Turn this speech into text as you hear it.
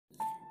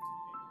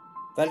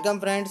Welcome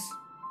friends,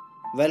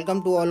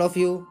 welcome to all of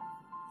you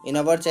in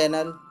our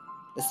channel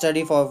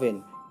Study for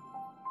Win.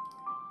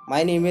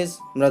 My name is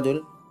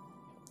Mradul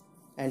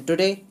and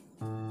today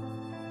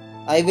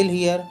I will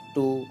here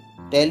to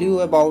tell you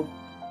about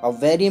a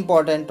very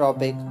important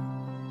topic,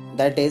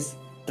 that is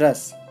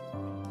trust.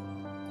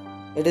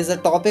 It is a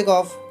topic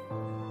of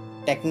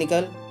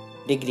technical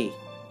degree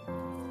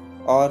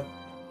or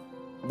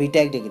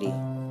B.tech degree.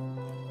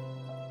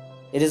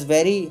 It is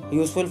very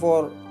useful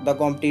for the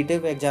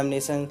competitive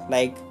examination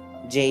like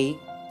JEE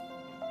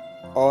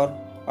or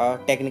a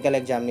technical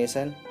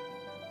examination.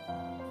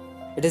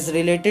 It is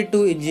related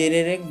to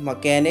engineering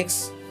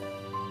mechanics.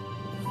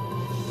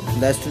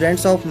 The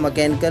students of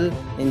mechanical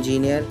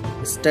engineer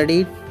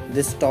studied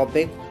this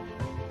topic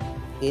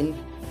in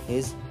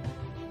his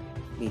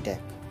B.tech.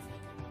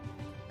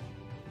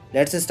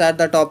 Let's start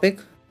the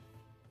topic.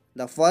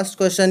 The first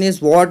question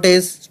is, what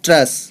is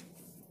truss?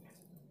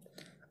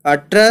 A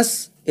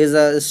truss is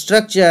a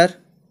structure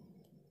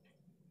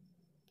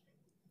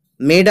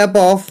made up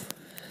of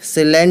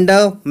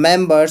cylinder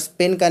members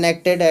pin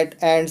connected at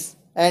ends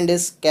and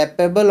is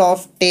capable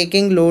of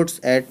taking loads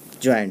at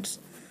joints.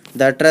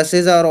 The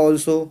trusses are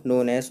also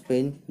known as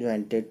pin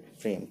jointed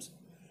frames.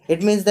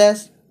 It means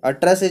that a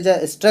truss is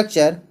a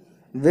structure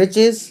which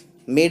is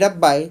made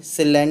up by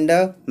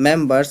cylinder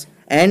members,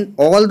 and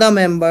all the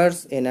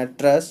members in a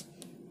truss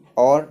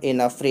or in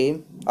a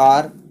frame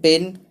are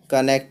pin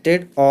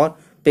connected or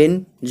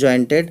pin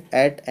jointed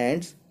at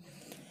ends,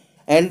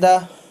 and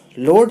the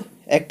load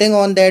acting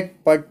on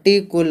that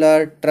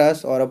particular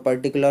truss or a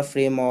particular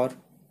frame or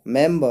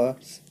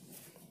members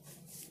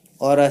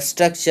or a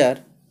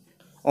structure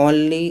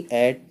only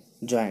at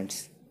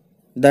joints.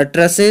 The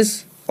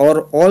trusses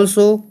are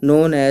also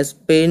known as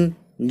pin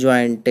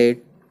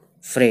jointed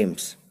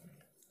frames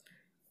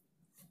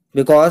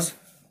because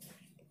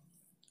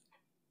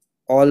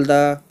all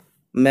the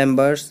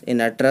members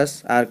in a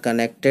truss are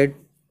connected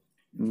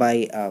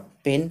by a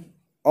pin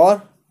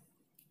or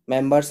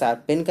members are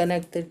pin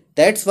connected.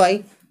 That's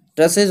why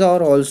trusses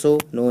are also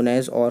known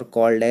as or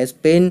called as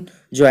pin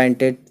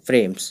jointed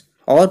frames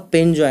or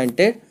pin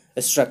jointed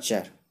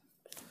structure.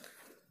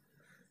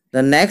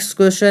 The next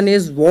question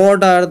is,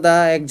 what are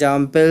the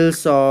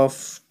examples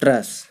of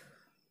truss?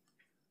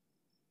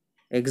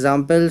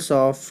 Examples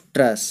of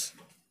truss.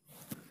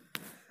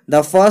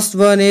 The first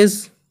one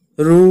is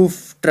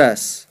roof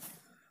truss.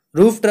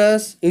 Roof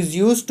truss is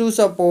used to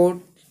support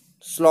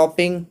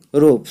sloping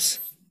roofs.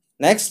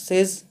 Next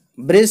is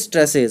bridge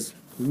trusses.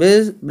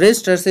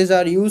 Bridge trusses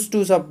are used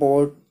to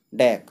support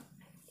deck.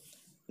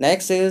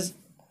 Next is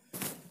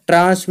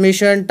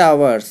transmission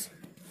towers.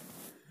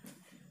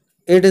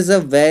 It is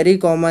a very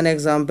common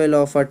example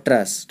of a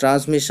truss.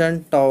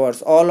 Transmission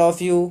towers. All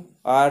of you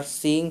are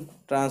seeing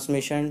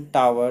transmission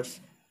towers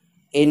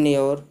in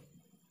your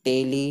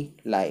daily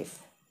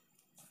life.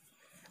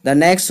 The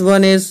next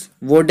one is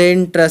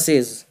wooden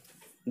trusses.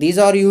 These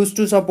are used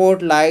to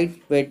support light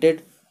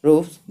weighted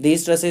roofs.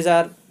 These trusses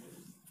are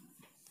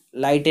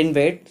light in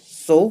weight,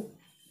 so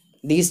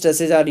these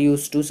trusses are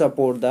used to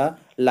support the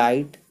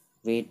light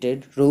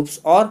weighted roofs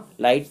or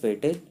light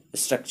weighted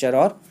structure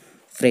or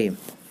frame.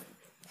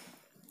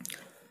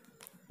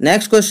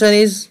 Next question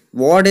is,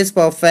 what is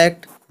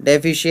perfect,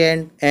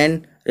 deficient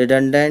and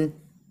redundant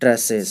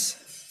trusses?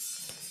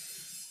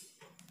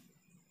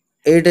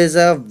 It is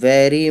a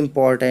very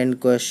important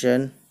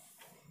question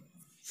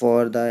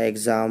for the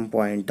exam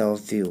point of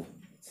view.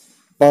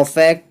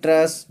 Perfect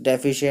truss,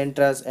 deficient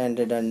truss and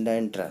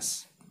redundant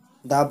truss.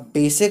 The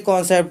basic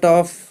concept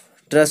of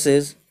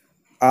trusses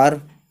are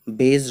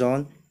based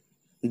on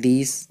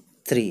these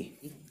three.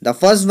 The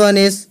first one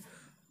is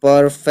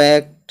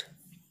perfect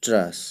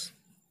truss.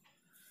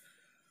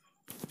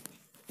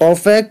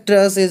 Perfect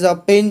truss is a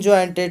pin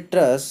jointed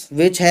truss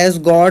which has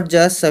got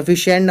just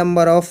sufficient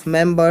number of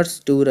members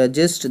to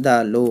resist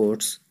the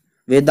loads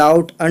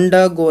without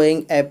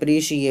undergoing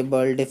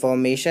appreciable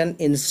deformation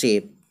in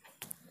shape.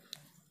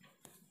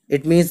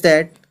 It means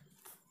that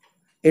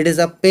it is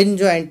a pin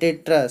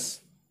jointed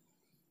truss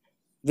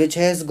which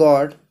has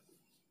got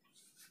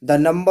the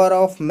number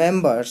of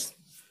members,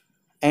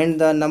 and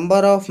the number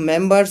of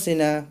members in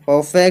a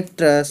perfect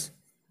truss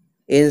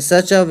in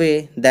such a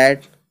way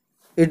that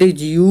it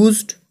is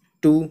used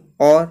to,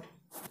 or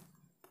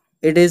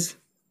it is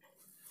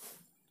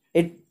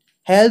it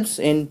helps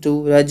in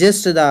to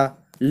resist the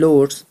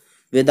loads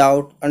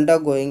without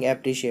undergoing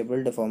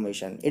appreciable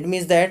deformation. It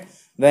means that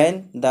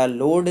when the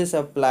load is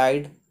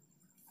applied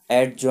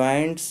at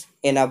joints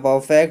in a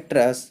perfect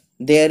truss,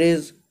 there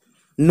is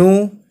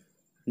no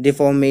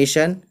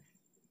deformation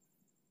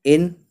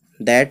in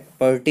that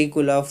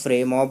particular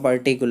frame or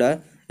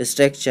particular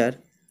structure,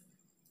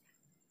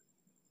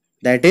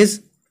 that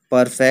is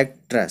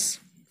perfect truss.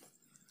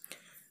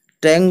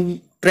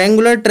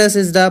 Triangular truss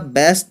is the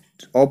best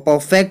or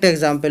perfect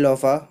example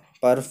of a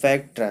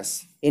perfect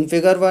truss. In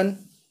figure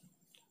 1,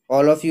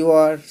 all of you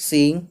are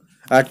seeing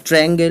a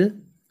triangle.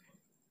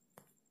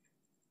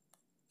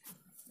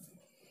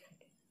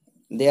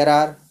 There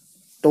are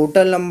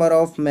total number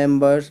of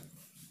members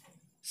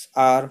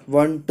are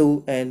 1,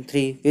 2 and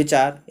 3 which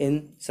are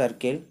in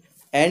circle,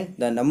 and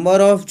the number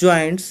of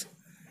joints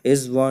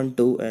is 1,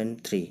 2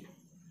 and 3.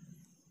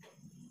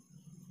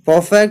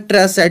 Perfect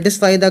trust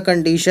satisfy the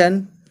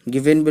condition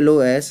given below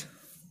as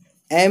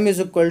m is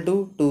equal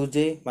to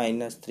 2j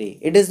minus 3.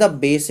 It is the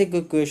basic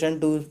equation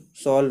to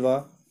solve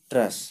a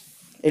truss.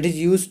 It is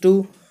used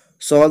to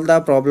solve the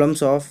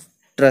problems of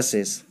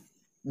trusses.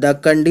 The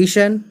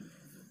condition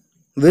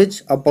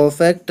which a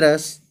perfect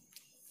truss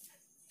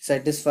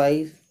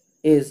satisfies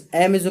is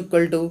m is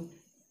equal to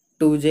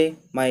 2j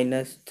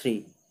minus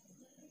 3,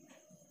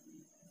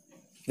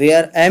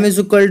 where m is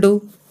equal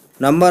to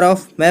number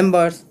of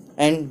members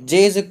and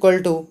j is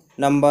equal to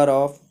number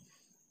of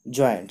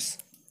joints.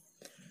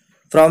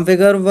 From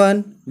figure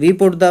 1, we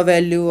put the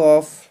value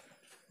of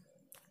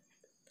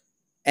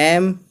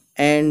m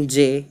and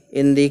j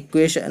in the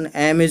equation.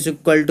 M is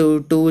equal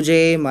to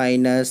 2j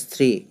minus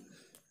 3.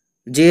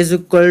 J is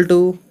equal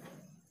to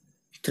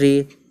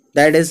 3,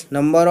 that is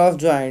number of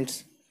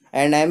joints,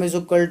 and m is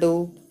equal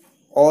to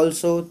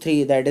also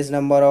 3, that is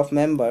number of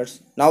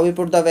members. Now we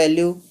put the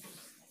value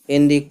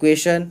in the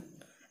equation.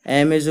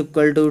 M is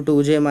equal to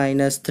 2j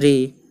minus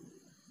 3.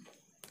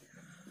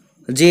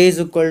 J is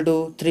equal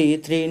to 3.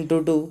 3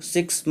 into 2,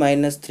 6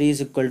 minus 3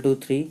 is equal to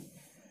 3.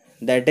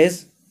 That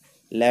is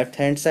left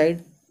hand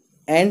side.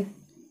 And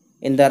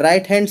in the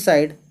right hand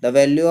side, the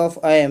value of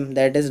m,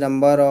 that is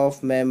number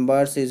of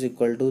members, is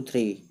equal to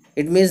 3.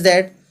 It means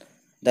that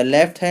the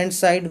left hand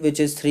side, which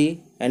is 3,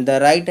 and the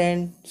right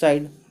hand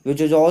side,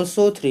 which is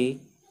also 3,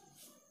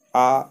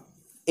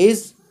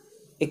 is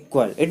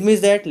equal. It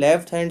means that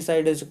left hand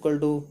side is equal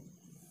to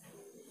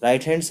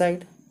right hand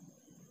side.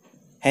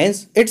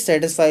 Hence, it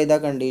satisfies the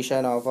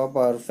condition of a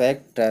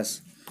perfect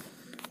truss.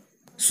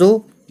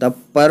 So, the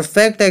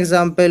perfect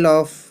example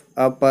of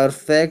a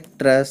perfect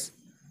truss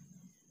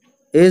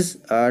is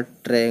a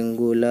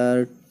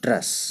triangular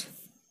truss.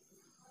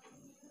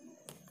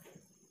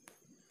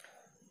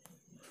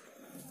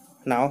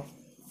 Now,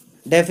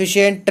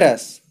 deficient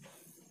truss.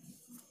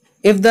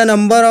 If the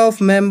number of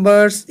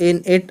members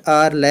in it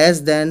are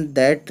less than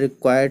that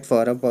required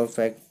for a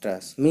perfect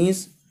truss,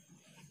 means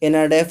in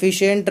a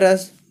deficient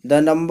truss, the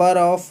number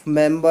of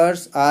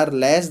members are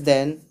less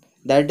than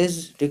that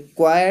is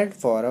required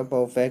for a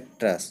perfect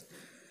truss.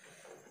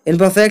 In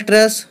perfect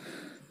truss,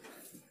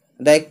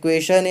 the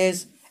equation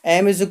is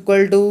m is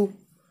equal to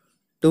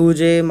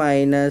 2j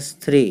minus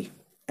 3.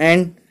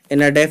 And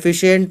in a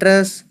deficient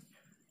truss,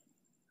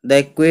 the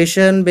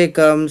equation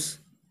becomes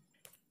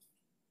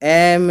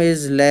m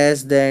is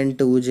less than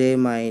 2j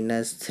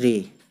minus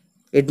 3.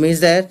 It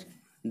means that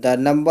the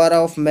number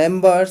of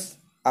members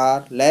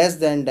are less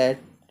than that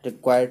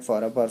required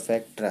for a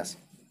perfect truss.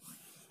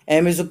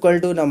 M is equal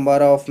to number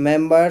of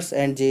members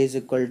and j is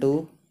equal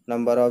to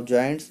number of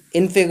joints.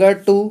 In figure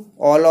 2,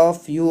 all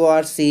of you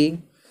are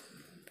seeing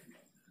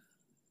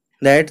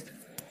that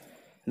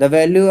the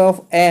value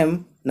of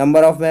m,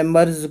 number of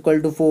members, is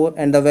equal to 4,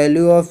 and the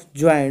value of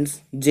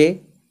joints,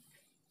 j,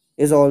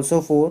 is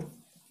also 4.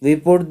 We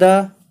put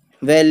the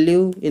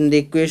value in the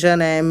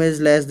equation. M is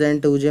less than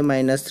 2j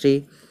minus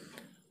 3,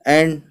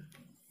 and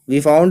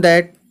we found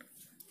that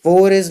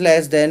 4 is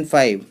less than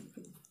 5.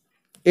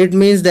 It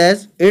means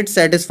that it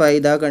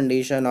satisfies the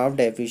condition of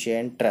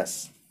deficient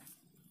truss.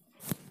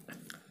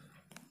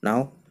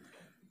 Now,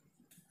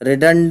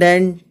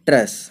 redundant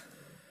truss.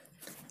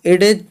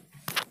 It is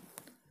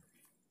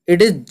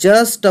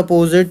just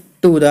opposite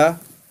to the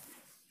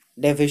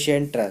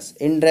deficient truss.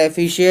 In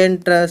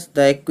deficient truss,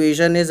 the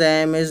equation is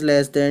m is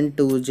less than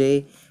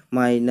 2j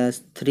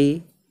minus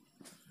 3.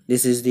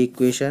 This is the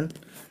equation.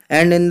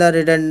 And in the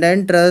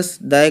redundant truss,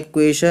 the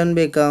equation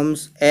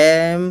becomes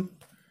m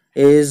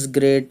is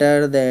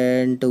greater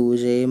than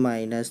 2j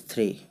minus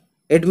 3.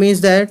 It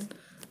means that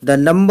the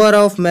number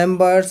of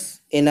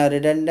members in a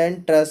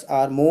redundant truss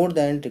are more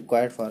than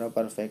required for a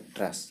perfect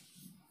truss.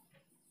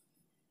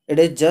 It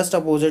is just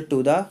opposite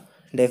to the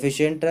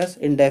deficient truss.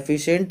 In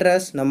deficient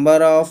truss,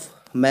 number of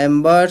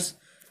members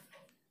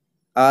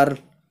are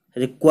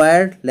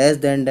required less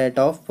than that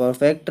of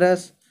perfect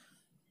truss.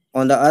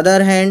 On the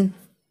other hand,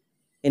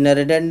 in a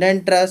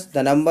redundant truss,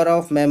 the number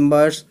of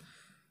members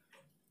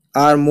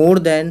are more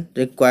than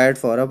required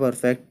for a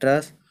perfect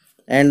truss,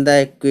 and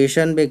the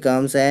equation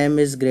becomes m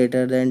is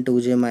greater than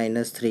 2j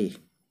minus 3.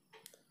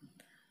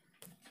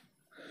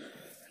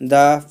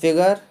 The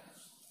figure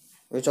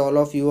which all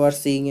of you are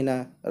seeing in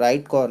a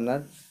right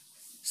corner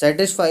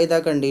satisfy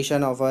the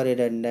condition of a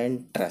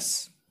redundant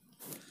truss.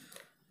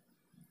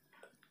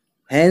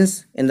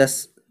 Hence, in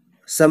the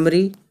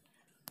summary,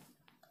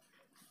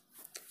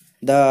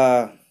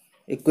 the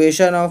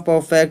equation of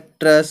perfect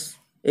truss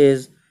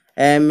is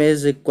m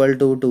is equal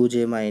to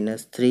 2j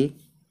minus 3.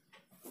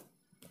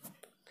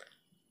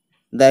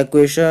 The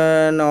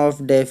equation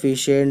of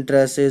deficient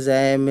truss is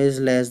m is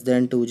less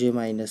than 2j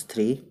minus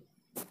 3.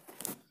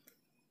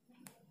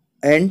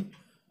 And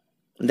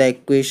the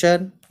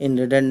equation in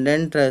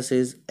redundant truss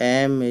is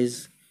m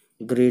is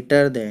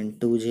greater than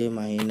 2j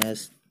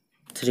minus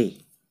 3.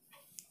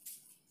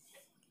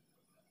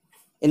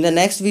 In the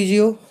next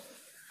video,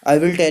 I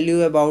will tell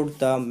you about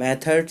the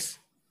methods,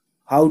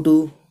 how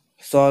to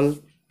solve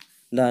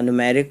the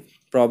numeric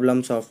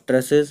problems of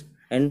trusses,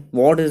 and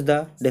what is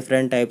the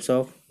different types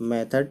of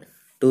method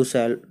to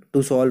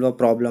solve a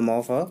problem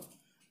of a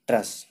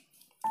truss.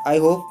 I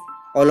hope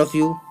all of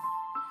you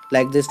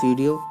like this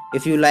video.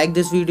 If you like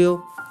this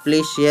video,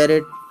 please share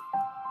it.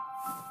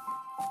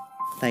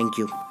 Thank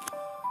you.